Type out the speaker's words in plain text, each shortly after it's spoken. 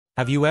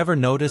Have you ever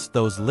noticed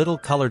those little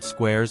colored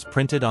squares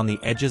printed on the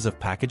edges of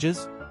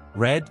packages?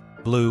 Red,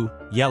 blue,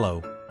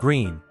 yellow,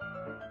 green.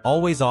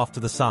 Always off to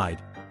the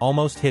side,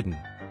 almost hidden.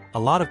 A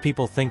lot of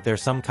people think they're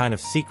some kind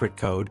of secret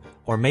code,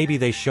 or maybe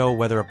they show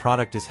whether a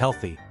product is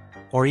healthy,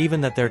 or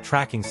even that they're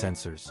tracking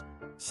sensors.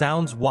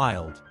 Sounds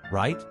wild,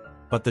 right?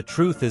 But the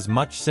truth is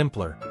much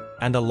simpler,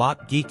 and a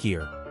lot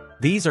geekier.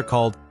 These are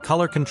called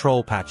color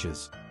control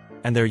patches,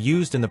 and they're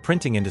used in the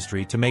printing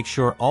industry to make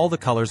sure all the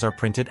colors are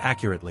printed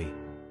accurately.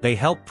 They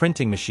help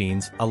printing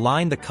machines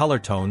align the color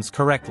tones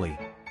correctly.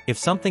 If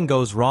something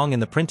goes wrong in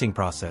the printing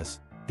process,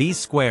 these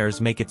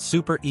squares make it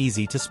super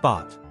easy to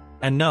spot.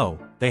 And no,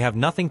 they have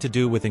nothing to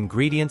do with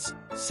ingredients,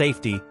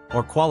 safety,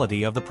 or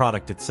quality of the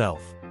product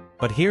itself.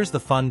 But here's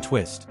the fun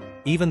twist.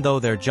 Even though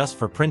they're just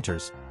for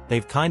printers,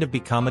 they've kind of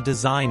become a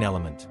design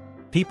element.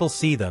 People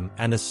see them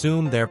and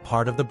assume they're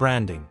part of the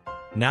branding.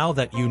 Now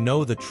that you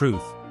know the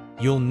truth,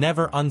 you'll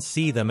never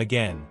unsee them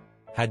again.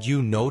 Had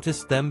you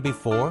noticed them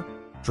before?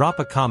 Drop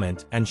a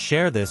comment and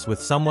share this with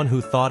someone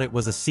who thought it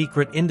was a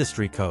secret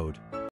industry code.